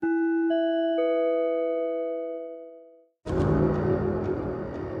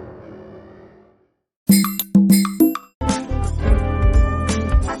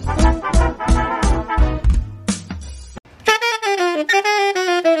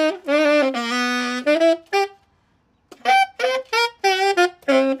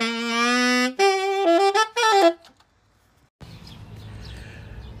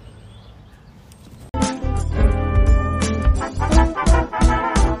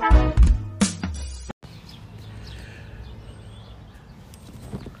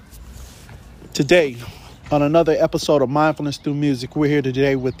Today, on another episode of Mindfulness Through Music, we're here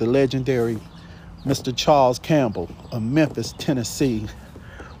today with the legendary Mr. Charles Campbell of Memphis, Tennessee,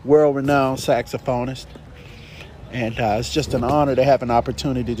 world-renowned saxophonist. And it's just an honor to have an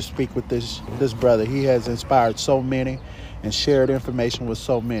opportunity to speak with this brother. He has inspired so many and shared information with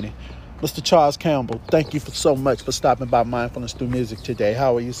so many. Mr. Charles Campbell, thank you so much for stopping by Mindfulness Through Music today.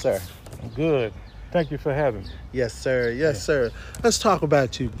 How are you, sir? Good. Thank you for having me. Yes, sir. Yes, sir. Let's talk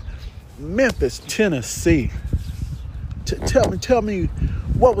about you. Memphis, Tennessee. Tell me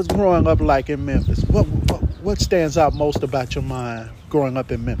what was growing up like in Memphis? What stands out most about your mind growing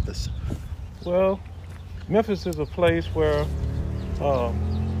up in Memphis? Well, Memphis is a place where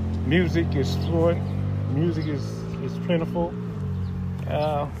music is fluent, music is plentiful.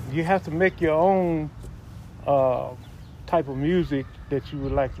 You have to make your own type of music that you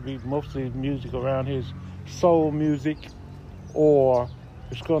would like to be. Mostly music around here is soul music, or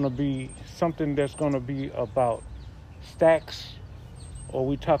it's going to be something that's going to be about Stax, or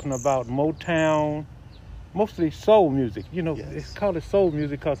we talking about Motown, mostly soul music. You know, Yes. It's called it soul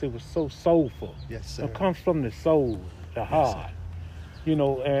music because it was so soulful. Yes, sir. It comes from the soul, the heart. sir. You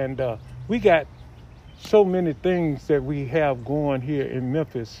know, and we got so many things that we have going here in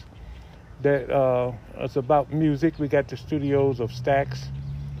Memphis that it's about music. We got the studios of Stax.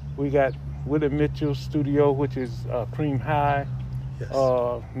 We got Willie Mitchell's studio, which is Cream High. Yes.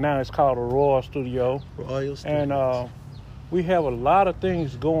 Now it's called Aurora Studio. Royal Studios. And we have a lot of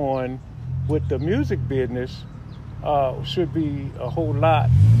things going with the music business. Should be a whole lot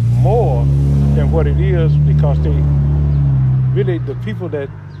more than what it is, because the people that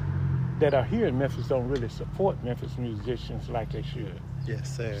are here in Memphis don't really support Memphis musicians like they should.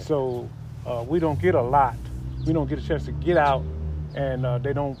 Yes, sir. So we don't get a lot. We don't get a chance to get out, and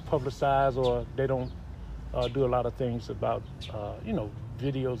they don't publicize, or they don't do a lot of things about,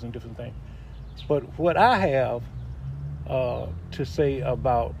 videos and different things. But what I have to say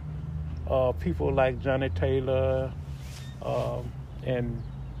about people like Johnny Taylor and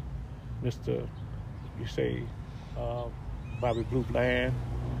Mr. Bobby Blue Bland,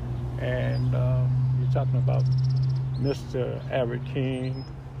 and you're talking about Mr. Everett King,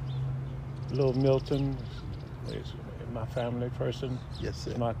 Lil Milton is my family person. Yes,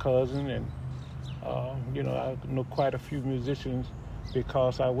 sir. My cousin, and I know quite a few musicians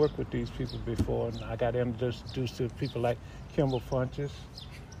because I worked with these people before, and I got introduced to people like Kimball Funches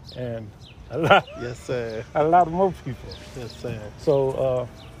and a lot. Yes, sir. A lot of more people. Yes, sir. So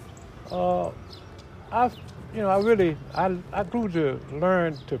I grew to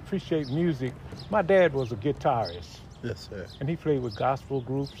learn to appreciate music. My dad was a guitarist. Yes, sir. And he played with gospel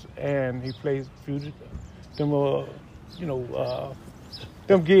groups, and he played them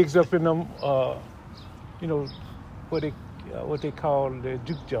gigs up in them, what they call the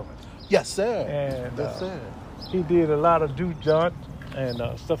juke joints. Yes, sir. And yes, sir. he did a lot of juke joint and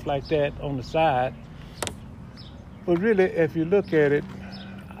stuff like that on the side. But really, if you look at it,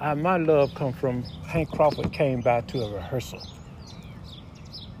 my love come from Hank Crawford came by to a rehearsal.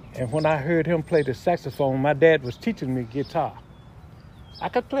 And when I heard him play the saxophone, my dad was teaching me guitar. I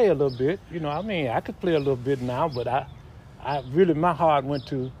could play a little bit, I could play a little bit now, but I really, my heart went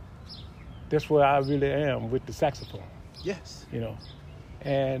to, that's where I really am with the saxophone. Yes.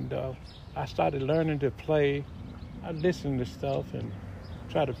 And I started learning to play. I listened to stuff and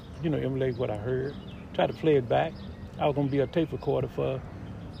try to, emulate what I heard, try to play it back. I was going to be a tape recorder for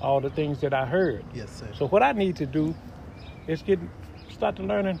all the things that I heard. Yes, sir. So what I need to do is start to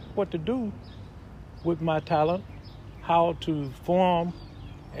learning what to do with my talent, how to form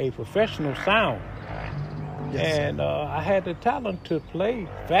a professional sound. Yes, And I had the talent to play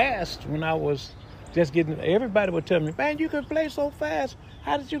fast when I was just getting. Everybody would tell me, "Man, you can play so fast.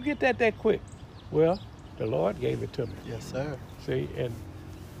 How did you get that quick?" Well, the Lord gave it to me. Yes, sir. See, and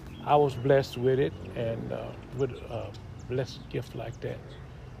I was blessed with it, and with a blessed gift like that,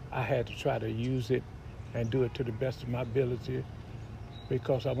 I had to try to use it and do it to the best of my ability,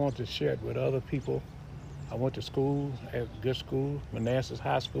 because I wanted to share it with other people. I went to school, at good school, Manassas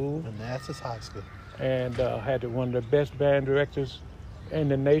High School. Manassas High School. And had one of the best band directors in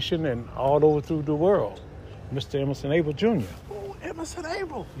the nation and all over through the world, Mr. Emerson Abel Jr. Oh, Emerson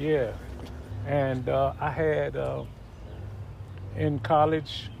Abel. Yeah. And I had, in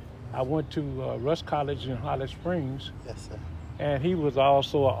college, I went to Rush College in Holly Springs. Yes, sir. And he was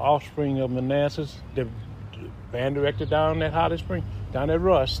also an offspring of Manassas. The band director down at Holly Springs, down at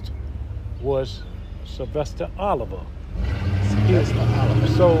Rust, was Sylvester Oliver. Sylvester Oliver.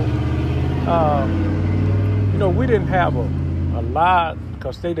 So, we didn't have a lot,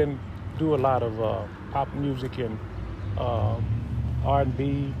 because they didn't do a lot of pop music and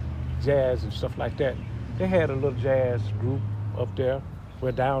R&B jazz and stuff like that. They had a little jazz group up there.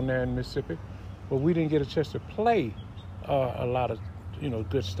 We're down there in Mississippi, but we didn't get a chance to play a lot of,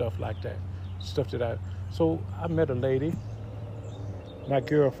 good stuff like that. So I met a lady, my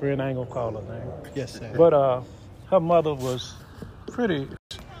girlfriend, I ain't gonna call her name. Yes, sir. But her mother was pretty.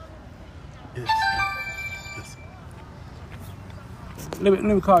 Yes. Yes. Let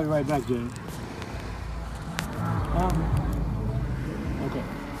me call you right back, James. Okay.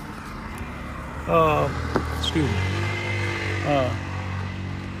 Excuse me.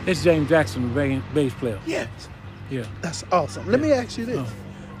 It's James Jackson, the bass player. Yes. Yeah. That's awesome. Let me ask you this.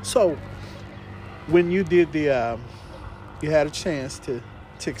 So, when you did the, you had a chance to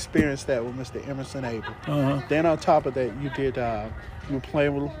experience that with Mr. Emerson Abel. Then on top of that, you did, you were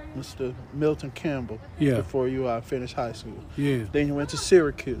playing with Mr. Milton Campbell before you finished high school. Yeah. Then you went to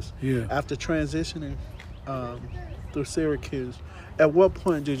Syracuse. Yeah. After transitioning through Syracuse, at what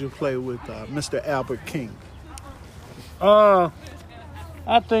point did you play with Mr. Albert King?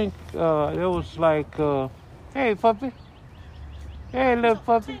 I think it was like, hey, puppy. Hey, little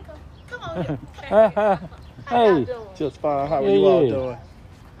puppy. Come on. Hey. Just fine. How are you all doing?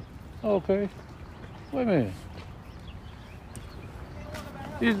 Okay. Wait a minute.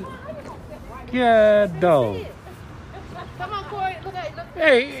 Yeah, dog. Come on, Corey. Look at it.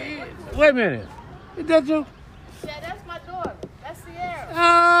 Hey, wait a minute. Is that you? Yeah, that's my daughter. That's Sierra.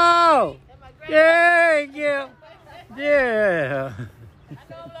 Oh! And my granddaughter. Yeah. I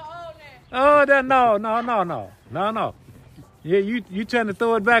know a little old now. Oh, no. Yeah, you trying to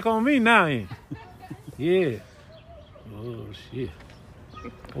throw it back on me now, ain't you? Yeah. Oh, shit.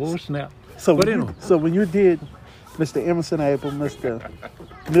 Oh, snap. So, But when anyway. so when you did Mr. Emerson Abel, Mr.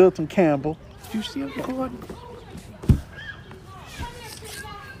 Milton Campbell, You still recording?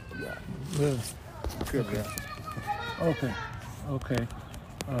 Yeah. good, Okay.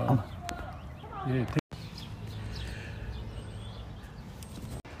 Yeah.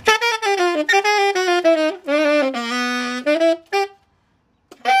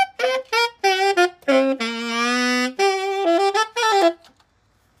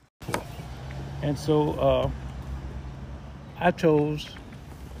 And so I chose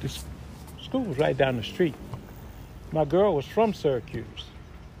this school was right down the street. My girl was from Syracuse.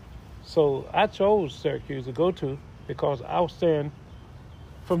 So I chose Syracuse to go to because I was staying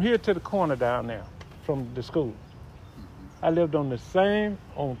from here to the corner down there from the school. I lived on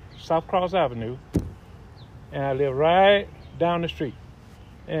South Cross Avenue, and I lived right down the street.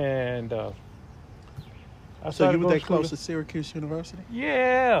 And I so started you were going that to school close to Syracuse University?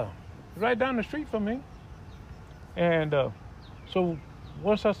 Yeah, right down the street from me. And so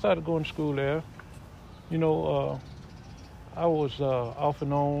once I started going to school there, I was off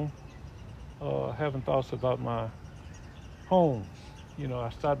and on having thoughts about my home. I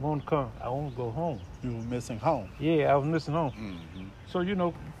started wanting to come. I want to go home. You were missing home. Yeah, I was missing home. Mm-hmm. So,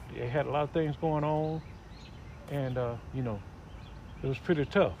 they had a lot of things going on. And, it was pretty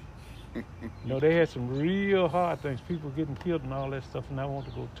tough. They had some real hard things, people getting killed and all that stuff. And I wanted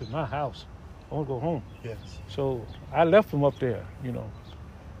to go to my house. I want to go home. Yes. So I left them up there,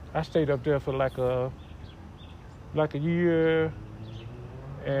 I stayed up there for like a year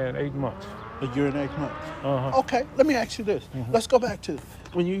and 8 months. A year and 8 months. Uh-huh. Okay, let me ask you this. Let's go back to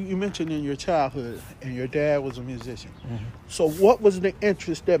when you mentioned in your childhood and your dad was a musician. So what was the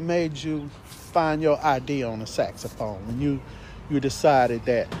interest that made you find your idea on the saxophone when you decided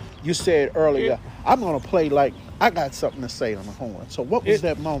that you said earlier, I'm going to play like I got something to say on the horn. So what was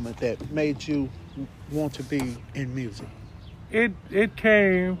that moment that made you want to be in music? It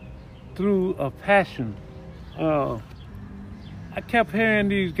came through a passion. I kept hearing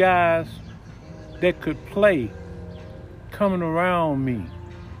these guys that could play coming around me.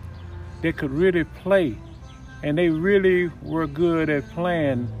 They could really play, and they really were good at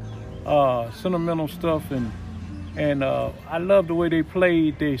playing sentimental stuff, and I loved the way they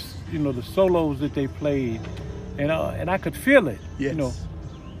played. The solos that they played, and I could feel it. Yes.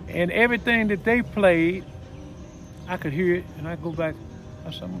 And everything that they played, I could hear it, and I go back.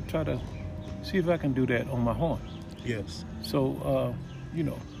 I said, I'm gonna try to see if I can do that on my horn. Yes. So,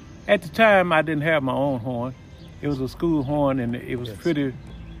 at the time I didn't have my own horn. It was a school horn, and it was pretty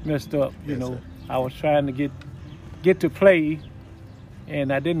messed up. Sir. I was trying to get to play,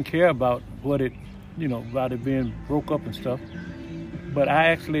 and I didn't care about what it, about it being broke up and stuff. But I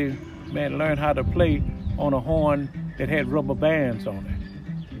actually, learned how to play on a horn that had rubber bands on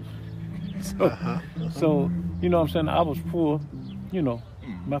it. So, you know what I'm saying? I was poor.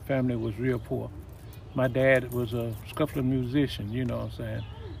 My family was real poor. My dad was a scuffling musician, you know what I'm saying?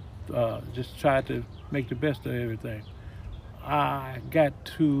 Just tried to make the best of everything. I got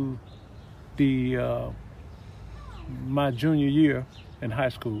to my junior year in high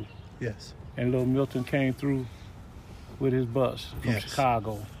school, Yes. and Little Milton came through with his bus from Yes.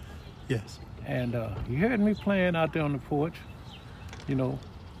 Chicago. Yes. And he heard me playing out there on the porch.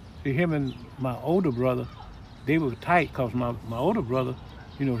 See, him and my older brother, they were tight because my older brother,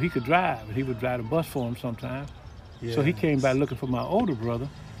 he could drive. He would drive the bus for him sometimes. Yes. So he came back looking for my older brother.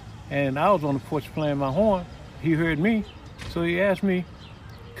 And I was on the porch playing my horn. He heard me. So he asked me,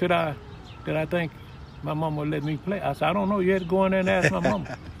 did I think my mama would let me play? I said, I don't know. You had to go in there and ask my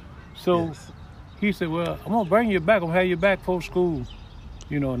mama. So Yes. he said, well, I'm going to bring you back. I'm going to have you back for school,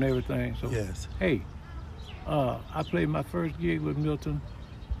 and everything. So, Yes. hey, I played my first gig with Milton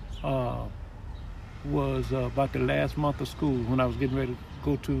was about the last month of school when I was getting ready to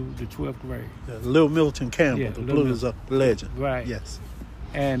go to the 12th grade. Little Milton Campbell, Yeah, the Little blues legend. Right. Yes.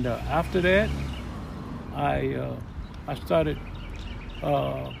 And after that, I started,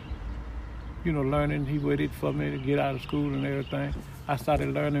 learning. He waited for me to get out of school and everything. I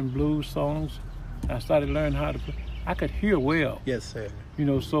started learning blues songs. I started learning how to play. I could hear well. Yes, sir.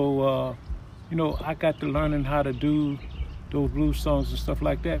 So I got to learning how to do those blues songs and stuff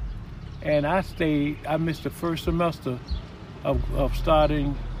like that. And I missed the first semester of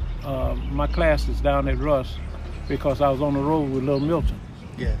starting my classes down at Russ because I was on the road with Little Milton.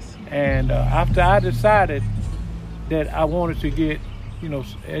 Yes. And after I decided that I wanted to get,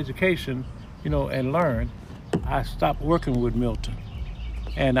 education, and learn, I stopped working with Milton.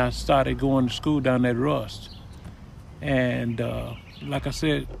 And I started going to school down at Russ. And like I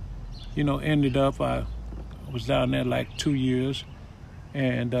said, ended up, I was down there like 2 years.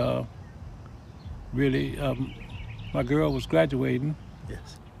 And really, my girl was graduating.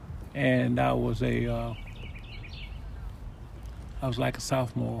 Yes. And I was like a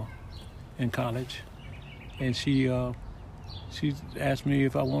sophomore in college. And she asked me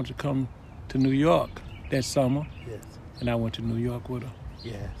if I wanted to come to New York that summer. Yes. And I went to New York with her.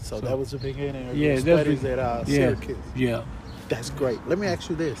 Yeah. So that was the beginning of Yeah, your that's studies the- at Yeah, Syracuse. yeah. That's great. Let me ask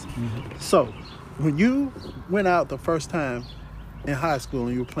you this. Mm-hmm. So, when you went out the first time in high school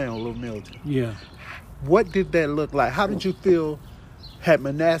and you were playing with Little Milton, Yeah. what did that look like? How did you feel? Had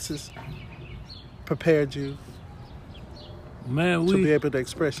Manassas prepared you Man, to be we, able to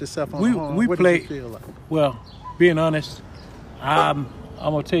express yourself on we- the horn? we What played- did you feel like? well, being honest, I'm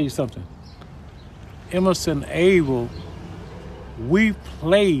going to tell you something. Emerson Abel, we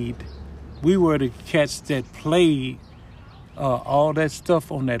were the cats that played all that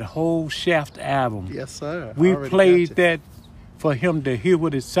stuff on that whole Shaft album. Yes, sir. We Already played got you. that for him to hear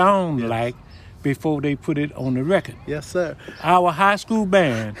what it sounded Yes. like before they put it on the record. Yes, sir. Our high school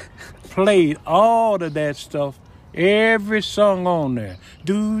band played all of that stuff, every song on there.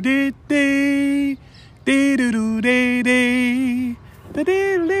 Do dee dee, dee doo doo dee dee, dee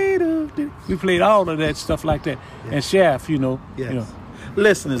dee doo dee. We played all of that stuff like that. And Shaft, Yes.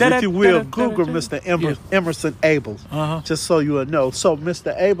 Listeners, if you will, Google Mr. Yes. Emerson Abels, Uh-huh. just so you will know. So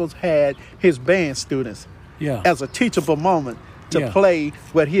Mr. Abels had his band students Yeah. as a teachable moment to Yeah. play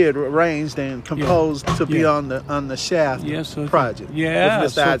what he had arranged and composed to be Yeah. on the Shaft so project yeah,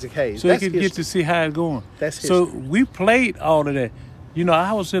 with Mr. Isaac Hayes. So That's you could get history. to see how it's going. That's so history. we played all of that.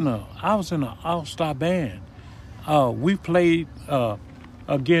 I was in a all-star band. We played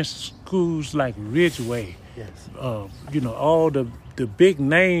against schools like Ridgeway. Yes. All the big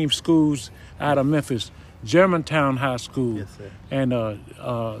name schools out of Memphis, Germantown High School, Yes, sir. and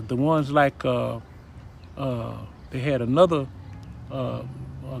the ones like they had another a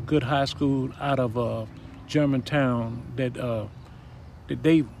good high school out of Germantown that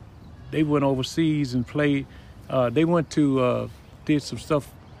they went overseas and played. They went to did some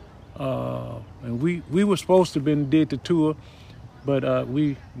stuff, and we were supposed to did the tour, but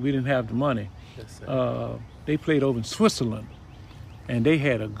we didn't have the money. Yes, sir. They played over in Switzerland, and they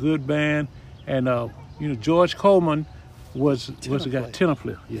had a good band. And George Coleman was the guy, tenor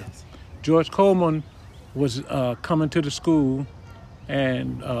player. Yes. George Coleman was coming to the school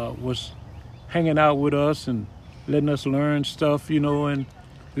and was hanging out with us and letting us learn stuff, and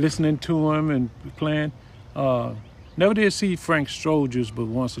listening to him and playing. Never did see Frank Stroges but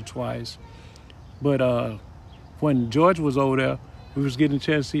once or twice. But when George was over there, we was getting a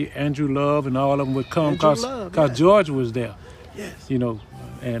chance to see Andrew Love, and all of them would come Andrew because Love, yeah. George was there. Yes.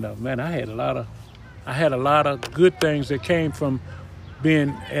 And man, I had a lot of good things that came from being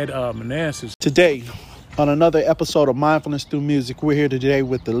at Manassas. Today, on another episode of Mindfulness Through Music, we're here today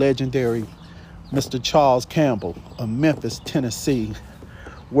with the legendary Mr. Charles Campbell of Memphis, Tennessee,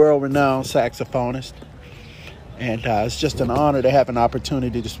 world-renowned saxophonist. And it's just an honor to have an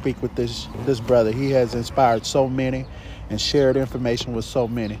opportunity to speak with this brother. He has inspired so many, and shared information with so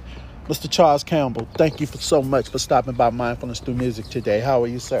many. Mr. Charles Campbell, thank you so much for stopping by Mindfulness Through Music today. How are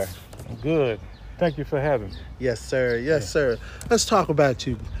you, sir? I'm good. Thank you for having me. Yes, sir. Yes, sir. Let's talk about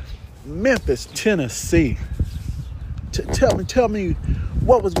you. Memphis, Tennessee. Tell me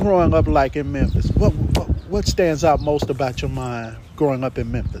what was growing up like in Memphis? What stands out most about your mind growing up in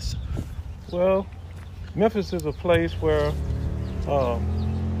Memphis? Well, Memphis is a place where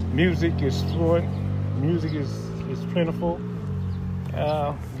music is fluent, music is plentiful.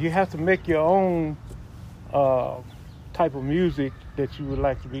 You have to make your own type of music that you would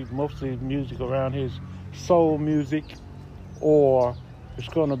like to be. Mostly music around here is soul music, or it's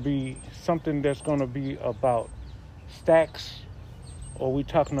going to be something that's going to be about Stax, or we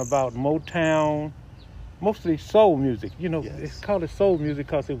talking about Motown, mostly soul music. You know, It's called it soul music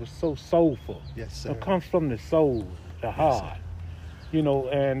because it was so soulful. Yes, sir. It comes from the soul, the heart. You know,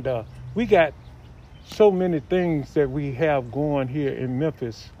 and we got so many things that we have going here in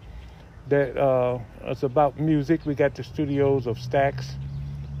Memphis that it's about music. We got the studios of Stax.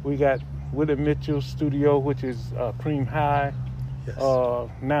 We got Willie Mitchell's studio, which is Cream High. Yes.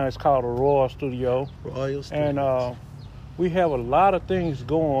 Now it's called Aurora Studio. Royal Studios. And we have a lot of things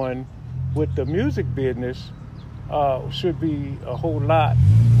going with the music business. Should be a whole lot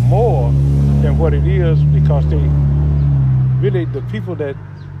more than what it is, because the people that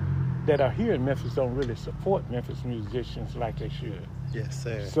are here in Memphis don't really support Memphis musicians like they should. Yes,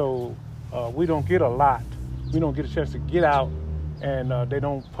 sir. So we don't get a lot. We don't get a chance to get out, and they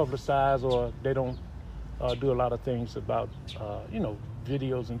don't publicize, or they don't do a lot of things about,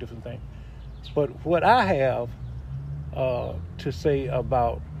 videos and different things. But what I have to say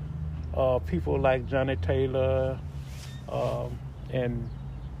about people like Johnny Taylor and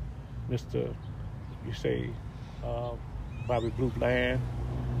Mr. Bobby Blue Bland,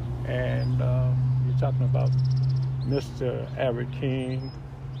 and you're talking about Mr. Albert King,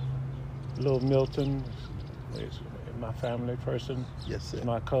 Lil Milton is my family person. Yes, sir. He's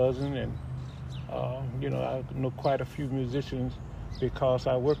my cousin, and I know quite a few musicians because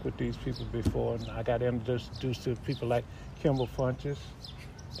I worked with these people before, and I got introduced to people like Kimball Funches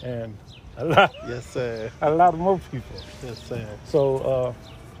and a lot. Yes, sir. A lot of more people. Yes, sir. So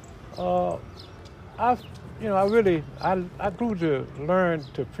I grew to learn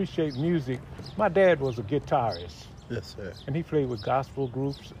to appreciate music. My dad was a guitarist. Yes, sir. And he played with gospel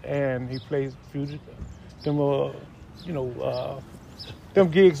groups, and he played them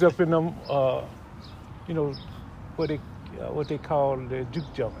gigs up in them, what they call the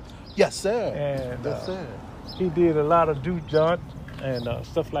juke joints. Yes, sir. And yes, sir. He did a lot of juke joint and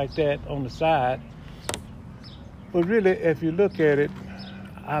stuff like that on the side. But really, if you look at it,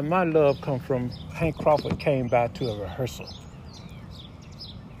 my love come from Hank Crawford came by to a rehearsal.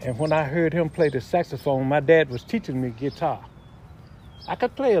 And when I heard him play the saxophone, my dad was teaching me guitar. I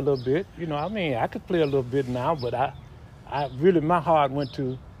could play a little bit, I could play a little bit now, but I really, my heart went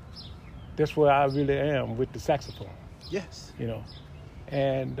to, that's where I really am with the saxophone. Yes.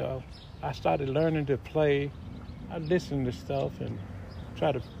 And I started learning to play. I listened to stuff and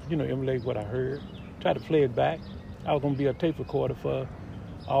try to, emulate what I heard, try to play it back. I was going to be a tape recorder for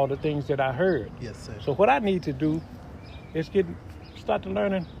all the things that I heard. Yes, sir. So what I need to do is start to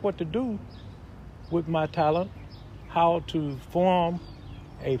learning what to do with my talent, how to form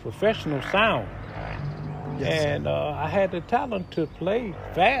a professional sound. Yes, and I had the talent to play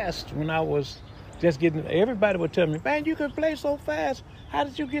fast when I was just getting. Everybody would tell me, "Man, you can play so fast. How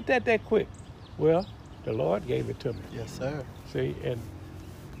did you get that quick?" Well, the Lord gave it to me. Yes, sir. See, and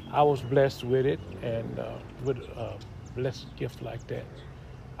I was blessed with it, and with a blessed gift like that,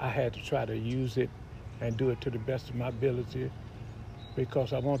 I had to try to use it and do it to the best of my ability,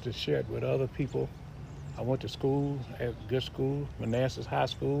 because I want to share it with other people. I went to school, at good school, Manassas High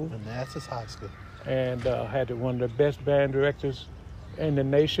School. Manassas High School. And had one of the best band directors in the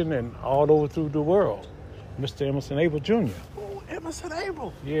nation and all over through the world, Mr. Emerson Abel Jr. Oh, Emerson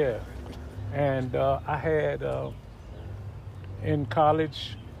Abel. Yeah. And I had, in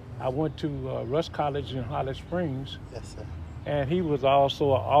college, I went to Rush College in Holly Springs. Yes, sir. And he was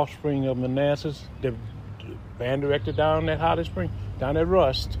also an offspring of Manassas. The band director down at Holly Springs, down at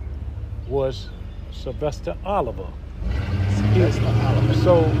Rust, was Sylvester Oliver.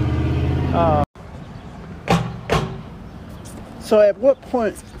 So at what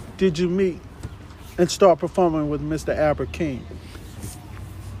point did you meet and start performing with Mr. Albert King?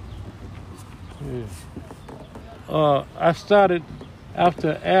 Yeah. I started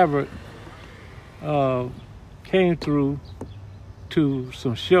after Albert came through to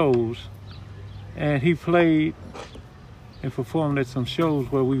some shows, and he played and performed at some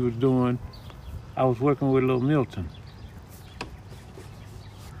shows where we were doing. I was working with Lil Milton,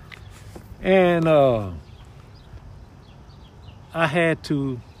 And I had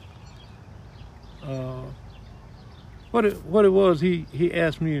to, what it was, he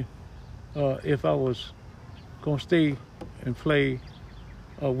asked me if I was going to stay and play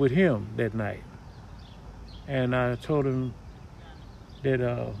with him that night. And I told him that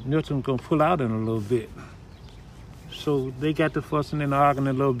Milton was going to pull out in a little bit. So they got to fussing and arguing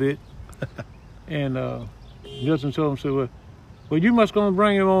a little bit. And Milton told him, said, well, you must going to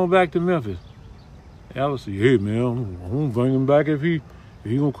bring him on back to Memphis. And I was say, hey, man, I'm going to bring him back if he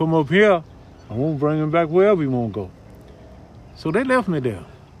going to come up here. I won't bring him back wherever he want to go. So they left me there.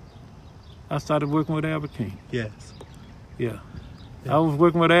 I started working with Albert King. Yes. Yeah. I was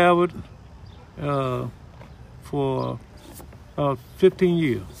working with Albert for 15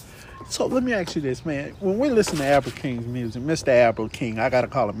 years. So let me ask you this, man. When we listen to Albert King's music, Mr. Albert King, I got to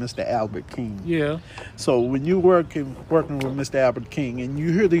call him Mr. Albert King. Yeah. So when you working with Mr. Albert King and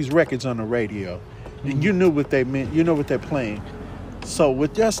you hear these records on the radio, and you knew what they meant, you know what they're playing. So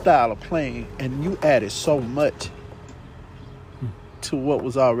with your style of playing, and you added so much to what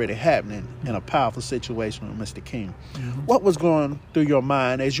was already happening in a powerful situation with Mr. King, what was going through your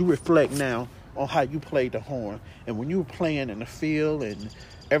mind as you reflect now on how you played the horn? And when you were playing in the field and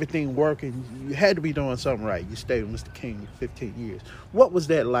everything working, you had to be doing something right. You stayed with Mr. King for 15 years. What was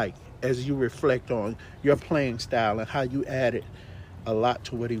that like as you reflect on your playing style and how you added a lot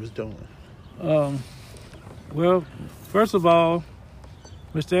to what he was doing? Well, first of all,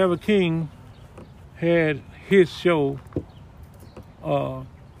 Mr. Albert King had his show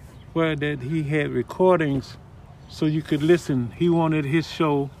where that he had recordings so you could listen. He wanted his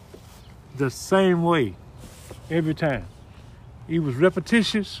show the same way every time. He was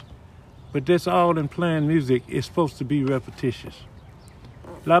repetitious, but that's all in playing music. It's supposed to be repetitious.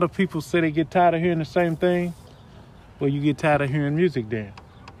 A lot of people say they get tired of hearing the same thing. Well, you get tired of hearing music then.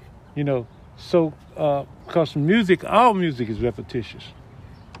 You know, so, because music, all music is repetitious.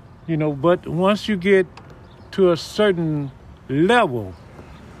 You know, but once you get to a certain level,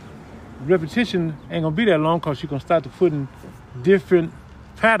 repetition ain't gonna be that long because you're gonna start to put in different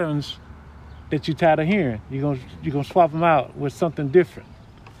patterns that you're tired of hearing. You're gonna swap them out with something different.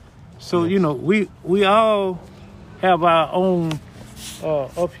 So, you know, we all have our own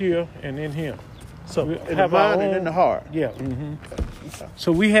up here and in here. So in the mind and in the heart. Yeah. Mm-hmm. Okay.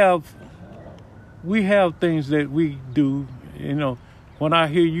 So we have things that we do. You know, when I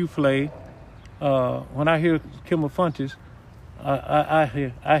hear you play, when I hear Kimber Funches,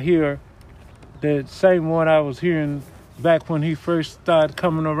 I hear the same one I was hearing back when he first started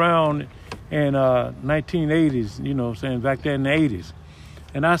coming around in 1980s. You know what I'm saying, back there in the 80s.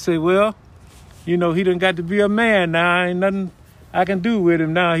 And I say, well, you know, he done got to be a man now. Ain't nothing I can do with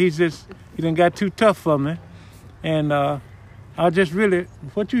him now. He done got too tough for me. And I just really,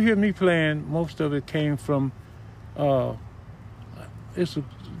 what you hear me playing, most of it came from, it's a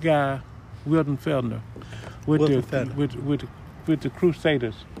guy, Wilton Feldner, with the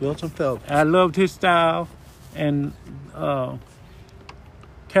Crusaders. Wilton Feldner. I loved his style, and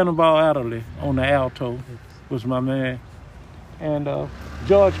Cannonball Adderley on the alto was my man. And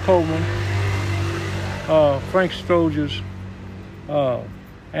George Coleman, Frank Stroges,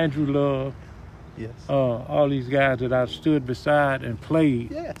 Andrew Love, yes, all these guys that I stood beside and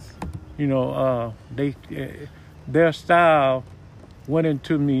played. Yes, you know, their style went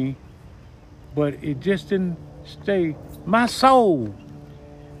into me, but it just didn't stay. My soul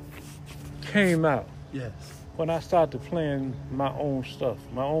came out. Yes, when I started playing my own stuff,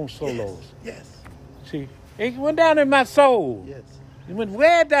 my own solos. Yes. See, it went down in my soul. Yes. It went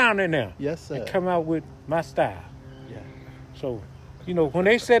way down in there. Yes, sir. And come out with my style. Yeah. So, you know, when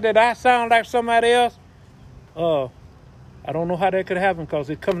they said that I sound like somebody else, I don't know how that could happen because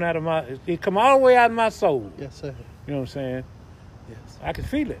it come all the way out of my soul. Yes, sir. You know what I'm saying? Yes. I can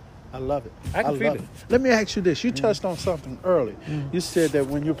feel it. I love it. I can feel it. Let me ask you this. You touched on something early. You said that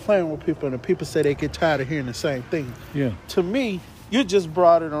when you're playing with people and the people say they get tired of hearing the same thing. Yeah. To me, you just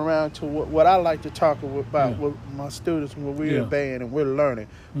brought it around to what I like to talk about with my students when we're in band and we're learning.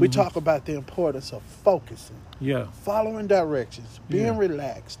 We talk about the importance of focusing. Yeah. Following directions, being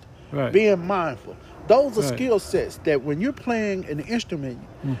relaxed, right, being mindful. Those are skill sets that when you're playing an instrument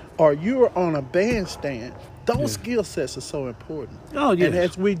or you're on a bandstand, those skill sets are so important. Oh, yes. And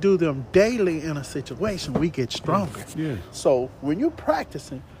as we do them daily in a situation, we get stronger. Yeah. So when you're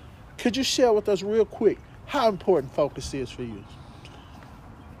practicing, could you share with us real quick how important focus is for you?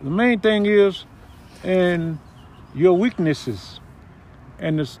 The main thing is in your weaknesses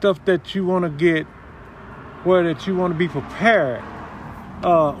and the stuff that you want to get, where that you want to be prepared.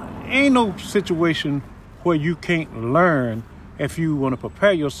 Ain't no situation where you can't learn if you want to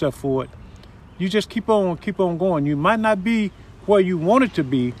prepare yourself for it. you just keep on going. You might not be where you want it to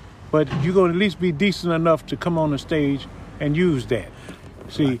be, but you're going to at least be decent enough to come on the stage and use that.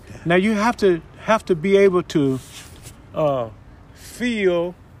 See, like that. Now you have to be able to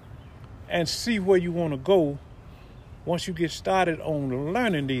feel and see where you want to go once you get started on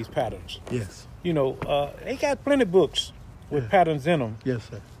learning these patterns. Yes. You know, they got plenty of books with patterns in them. Yes,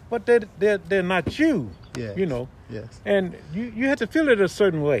 sir. But they're not you. Yes. You know. Yes. And you have to feel it a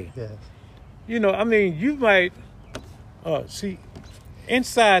certain way. Yes. You know, I mean, you might see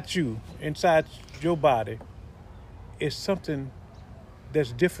inside your body is something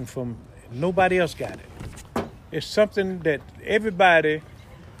that's different from nobody else got it. It's something that everybody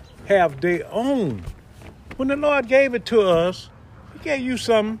have their own. When the Lord gave it to us, He gave you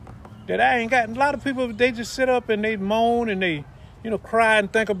something that I ain't got. A lot of people, they just sit up and they moan and they, cry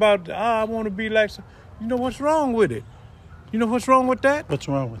and think about, I want to be like, what's wrong with it? You know what's wrong with that? What's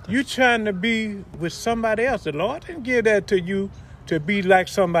wrong with that? You trying to be with somebody else. The Lord didn't give that to you to be like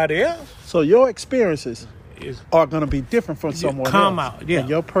somebody else. So your experiences are going to be different from someone else. Come out, yeah. And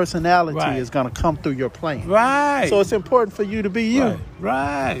your personality is going to come through your playing. Right. So it's important for you to be you.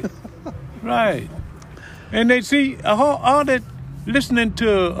 Right. Right. And they see all that listening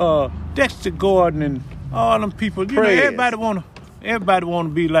to Dexter Gordon and all them people. Everybody want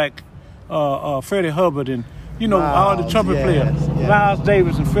to be like Freddie Hubbard and Miles, all the trumpet players, Miles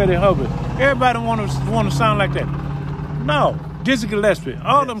Davis and Freddie Hubbard. Everybody want to sound like that. No, Dizzy Gillespie,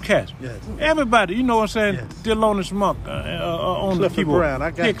 all them cats. Yes. Everybody, you know what I'm saying? Yes. Thelonious Monk on Clifford the keyboard. Brown,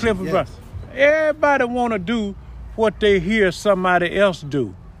 I got you. Clifford Yes. Brown. Everybody want to do what they hear somebody else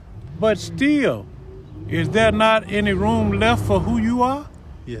do. But still, is there not any room left for who you are?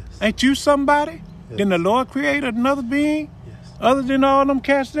 Yes. Ain't you somebody? Yes. Didn't the Lord create another being? Yes. Other than all them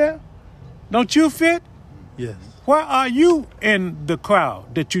cats there? Don't you fit? Yes. Where are you in the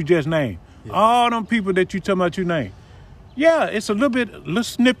crowd that you just named? Yes. All them people that you talking about you name. Yeah, it's a little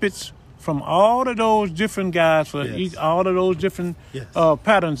snippets from all of those different guys for all of those different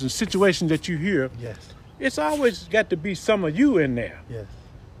patterns and situations that you hear. Yes. It's always got to be some of you in there. Yes.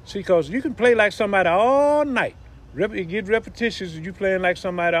 See, because you can play like somebody all night. You get repetitions and you playing like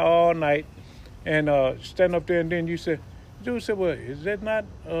somebody all night and stand up there and then you say, dude said, well, is that not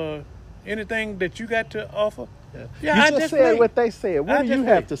anything that you got to offer? Yeah, you just said what they said. What do you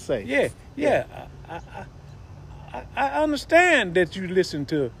have to say? Yeah. I understand that you listen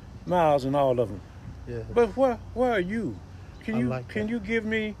to Miles and all of them. Yeah. But where are you? Can you give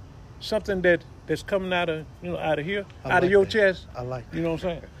me something that's coming out of here, out of your chest? I like that. You know what I'm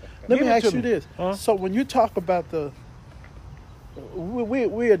saying? Let me ask you this. Huh? So when you talk about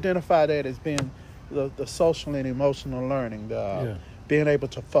we identify that as being the social and emotional learning, being able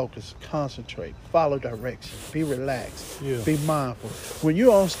to focus, concentrate, follow direction, be relaxed, be mindful. When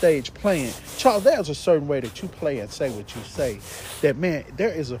you're on stage playing, Charles, there's a certain way that you play and say what you say. That, man, there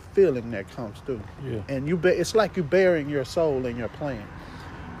is a feeling that comes through. Yeah. And it's like you're burying your soul in your playing.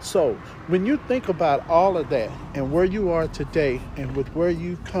 So when you think about all of that and where you are today and with where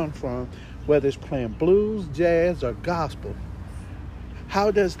you come from, whether it's playing blues, jazz, or gospel,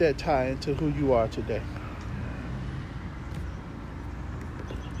 how does that tie into who you are today?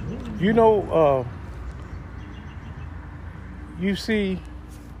 You see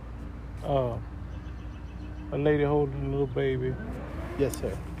a lady holding a little baby. Yes,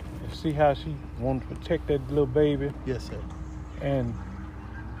 sir. See how she wants to protect that little baby. Yes, sir. And,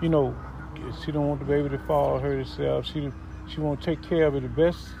 she don't want the baby to fall hurt herself. She want to take care of it the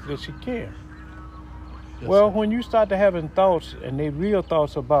best that she can. Yes, well, sir. When you start to having thoughts, and they real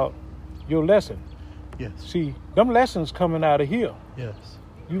thoughts about your lesson. Yes. See, them lessons coming out of here. Yes.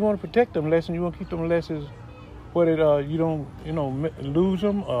 You want to protect them lessons. You want to keep them lessons where you don't, lose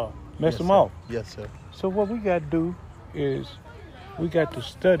them or mess them off. Yes, sir. So what we got to do is we got to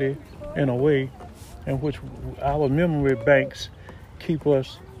study in a way in which our memory banks keep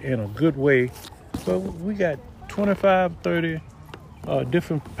us in a good way. But we got 25, 30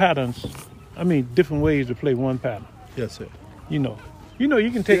 different patterns. Different ways to play one pattern. Yes, sir. You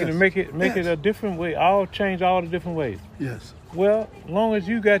can take it and make it a different way. Change all the different ways. Yes. Well, as long as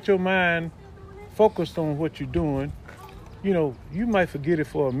you got your mind focused on what you're doing, you might forget it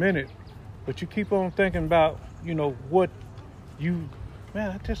for a minute, but you keep on thinking about, what man,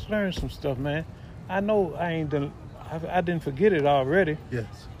 I just learned some stuff, man. I know I didn't forget it already. Yes.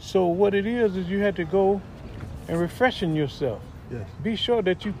 So what it is you have to go and refreshing yourself. Yes. Be sure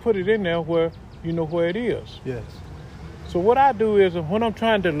that you put it in there where you know where it is. Yes. So what I do is when I'm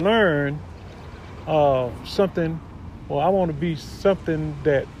trying to learn something, or I want to be something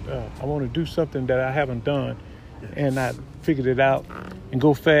that I want to do something that I haven't done, and I figured it out, and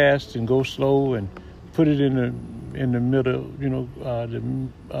go fast and go slow and put it in the middle,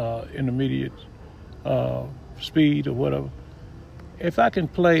 the intermediate speed or whatever. If I can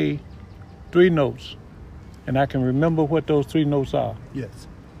play 3 notes and I can remember what those 3 notes are, Yes.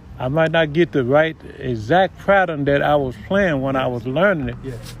 I might not get the right exact pattern that I was playing when I was learning it,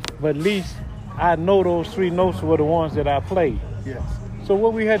 Yes. but at least I know those 3 notes were the ones that I played. Yes. So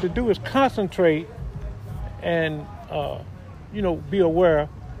what we had to do is concentrate and, be aware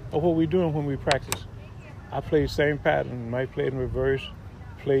of what we're doing when we practice. I play the same pattern, might play it in reverse,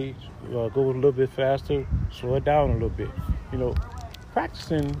 go a little bit faster, slow it down a little bit.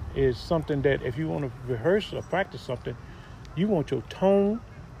 Practicing is something that if you want to rehearse or practice something, you want your tone.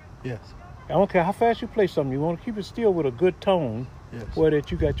 Yes. I don't care how fast you play something, you want to keep it still with a good tone, Yes. where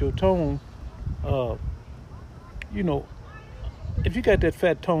that you got your tone, if you got that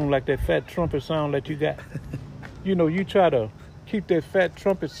fat tone, like that fat trumpet sound that you got, you try to keep that fat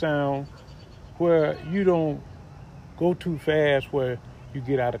trumpet sound where you don't go too fast where you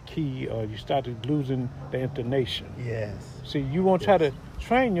get out of key or you start losing the intonation. Yes. See, you want to try to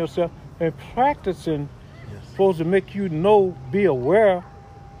train yourself, and practicing Yes. supposed to make you be aware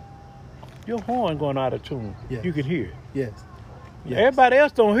your horn going out of tune. Yes. You can hear it. Yes. Yes. Everybody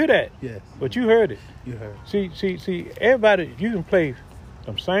else don't hear that, Yes. but you heard it. You heard. See, everybody, you can play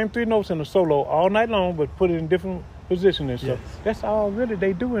them same 3 notes in a solo all night long, but put it in different positions and stuff. Yes. That's all really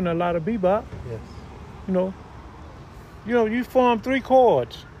they do in a lot of bebop. Yes. You form 3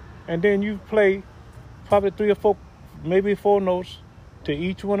 chords, and then you play probably 3 or 4, maybe 4 notes to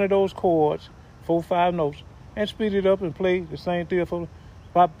each one of those chords, 4, 5 notes, and speed it up and play the same 3 or 4.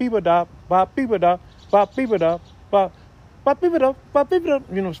 Bop beep da, bop beep da, bop beep da, bop beep da, bop beep da.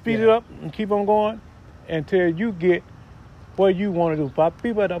 Speed it up and keep on going until you get what you want to do. Bop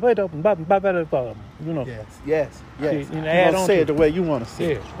beep da, bop da. Yes. Yes. Yes. See, You add don't on say to it the way you want to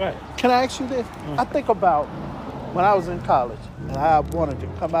say it. Yeah, right. Can I ask you this? I think about when I was in college and I wanted to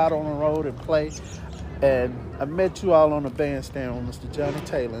come out on the road and play, and I met you all on the bandstand with Mr. Johnny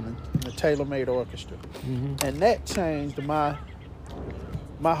Taylor and the Taylor Made Orchestra. Mm-hmm. And that changed my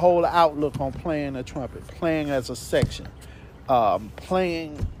whole outlook on playing the trumpet, playing as a section,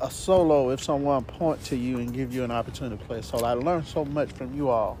 playing a solo if someone point to you and give you an opportunity to play a solo. I learned so much from you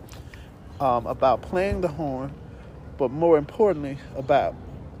all about playing the horn, but more importantly about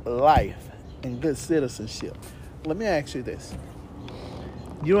life and good citizenship. Let me ask you this.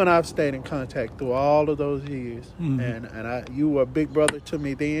 You and I have stayed in contact through all of those years, and you were a big brother to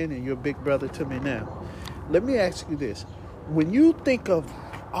me then, and you're a big brother to me now. Let me ask you this. When you think of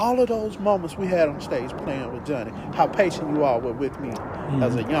all of those moments we had on stage playing with Johnny, how patient you all were with me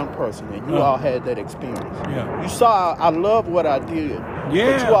as a young person, and you all had that experience. Yeah. You saw I love what I did, but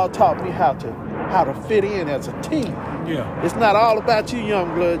you all taught me how to fit in as a team. Yeah. It's not all about you,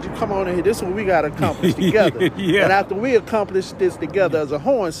 young blood. You come on in here. This is what we got to accomplish together. Yeah. And after we accomplish this together as a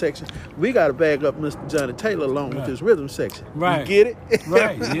horn section, we got to bag up Mr. Johnny Taylor along with his rhythm section. Right. You get it?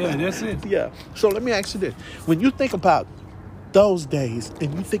 Right. Yeah, that's it. Yeah. So let me ask you this. When you think about those days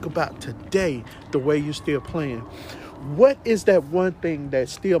and you think about today, the way you're still playing, what is that one thing that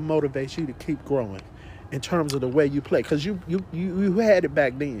still motivates you to keep growing in terms of the way you play? Because you had it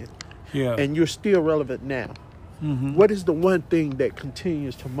back then. Yeah. And you're still relevant now. Mm-hmm. What is the one thing that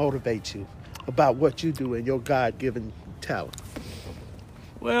continues to motivate you about what you do and your God-given talent?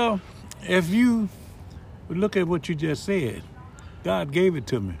 Well, if you look at what you just said, God gave it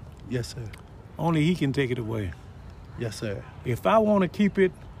to me. Yes, sir. Only He can take it away. Yes, sir. If I want to keep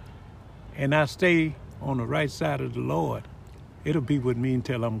it and I stay on the right side of the Lord, it'll be with me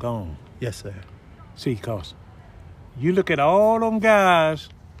until I'm gone. Yes, sir. See, cause you look at all them guys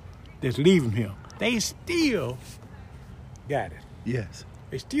that's leaving here, they still got it. Yes.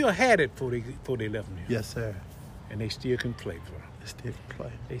 They still had it before they left here. Yes, sir. And they still can play for it. They still can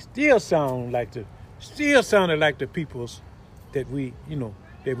play. They still sounded like the peoples that we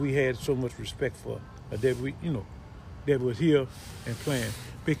had so much respect for, or that was here and playing.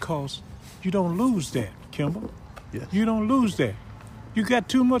 Because you don't lose that, Kimball. Yes. You don't lose that. You got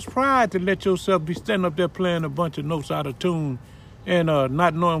too much pride to let yourself be standing up there playing a bunch of notes out of tune and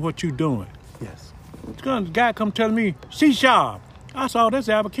not knowing what you're doing. Yes. The guy come telling me C sharp. I saw that's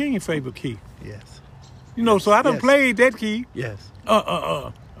Albert King's favorite key. Yes. So I done played that key. Yes.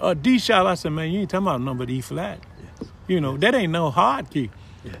 D sharp. I said, man, you ain't talking about number E flat. Yes. That ain't no hard key.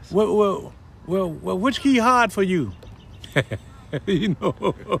 Yes. Well, which key hard for you? Yeah.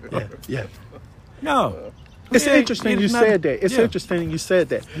 Yeah. No. It's interesting you said that. It's yeah. interesting you said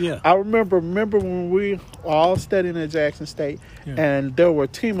that. Yeah. I remember when we were all studying at Jackson State, Yeah. and there were a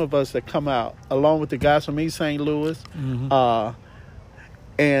team of us that come out along with the guys from East St. Louis. Mm-hmm.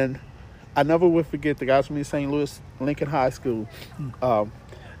 And I never will forget the guys from East St. Louis, Lincoln High School.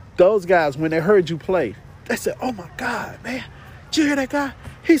 Those guys, when they heard you play, they said, "Oh my God, man, did you hear that guy?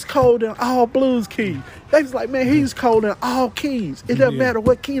 He's cold in all blues keys." They was like, "Man, he's cold in all keys. It doesn't matter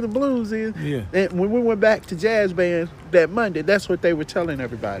what key the blues is." Yeah. And when we went back to jazz band that Monday, that's what they were telling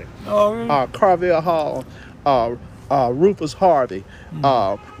everybody. Oh, really? Carvel Hall, Rufus Harvey,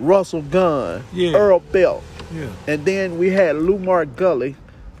 Russell Gunn, Yeah. Earl Belt. Yeah. And then we had Lou Mark Gully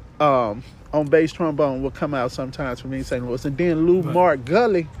on bass trombone would come out sometimes from East St. Louis. And then Lou Mark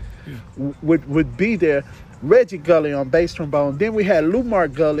Gully would be there. Reggie Gully on bass trombone. Then we had Lou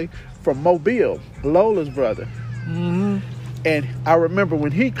Mark Gully from Mobile, Lola's brother. Mm-hmm. And I remember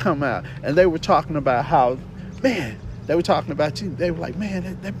when he come out and they were talking about how, man, they were talking about you. They were like,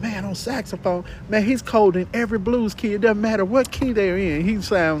 man, that man on saxophone, man, he's cold in every blues key. It doesn't matter what key they're in. He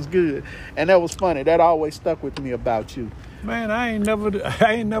sounds good. And that was funny. That always stuck with me about you. Man, I ain't never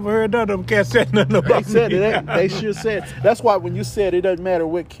heard none of them cats say nothing about They said me. it. They sure said. That's why when you said it doesn't matter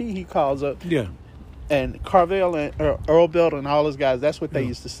what key he calls up, Yeah. and Carvel and Earl Belt and all those guys, that's what they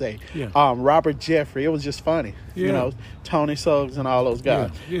used to say. Yeah. Robert Jeffrey, it was just funny. You Yeah. know, Tony Suggs and all those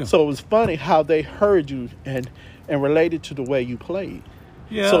guys. Yeah, yeah. So it was funny how they heard you and related to the way you played.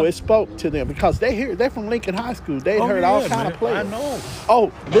 Yeah. So it spoke to them because they're from Lincoln High School. They heard all kind of players. I know.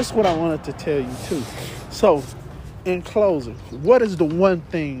 Oh, this is what I wanted to tell you too. So, in closing, what is the one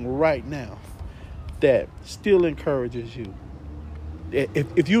thing right now that still encourages you?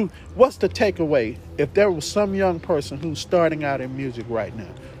 If you, what's the takeaway? If there was some young person who's starting out in music right now,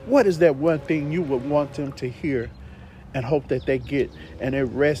 what is that one thing you would want them to hear and hope that they get and it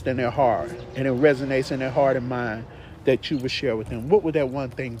rests in their heart and it resonates in their heart and mind that you would share with them? What would that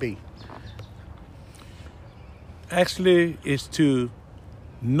one thing be? Actually, it's to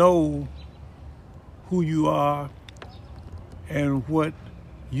know who you are and what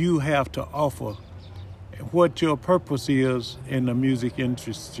you have to offer, what your purpose is in the music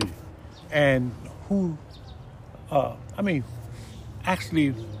industry, and actually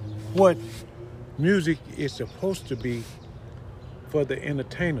what music is supposed to be for the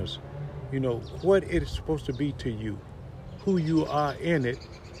entertainers. You know, what it is supposed to be to you, who you are in it,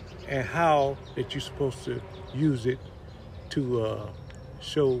 and how that you're supposed to use it to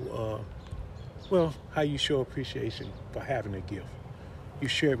show, how you show appreciation for having a gift. You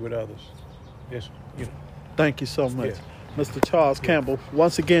share it with others. Yes, you know. Thank you so much. Yeah. Mr. Charles Campbell.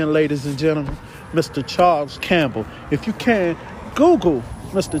 Once again, ladies and gentlemen, Mr. Charles Campbell. If you can, Google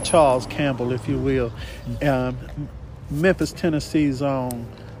Mr. Charles Campbell, if you will. Memphis, Tennessee's own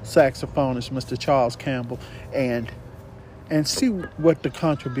saxophonist, Mr. Charles Campbell, and see what the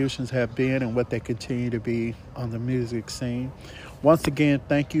contributions have been and what they continue to be on the music scene. Once again,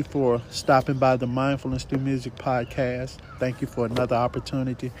 thank you for stopping by the Mindfulness Through Music podcast. Thank you for another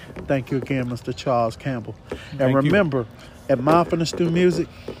opportunity. Thank you again, Mr. Charles Campbell. And remember, at Mindfulness Through Music,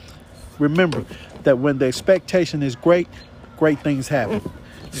 remember that when the expectation is great, great things happen.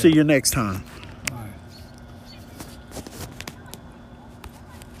 See you next time.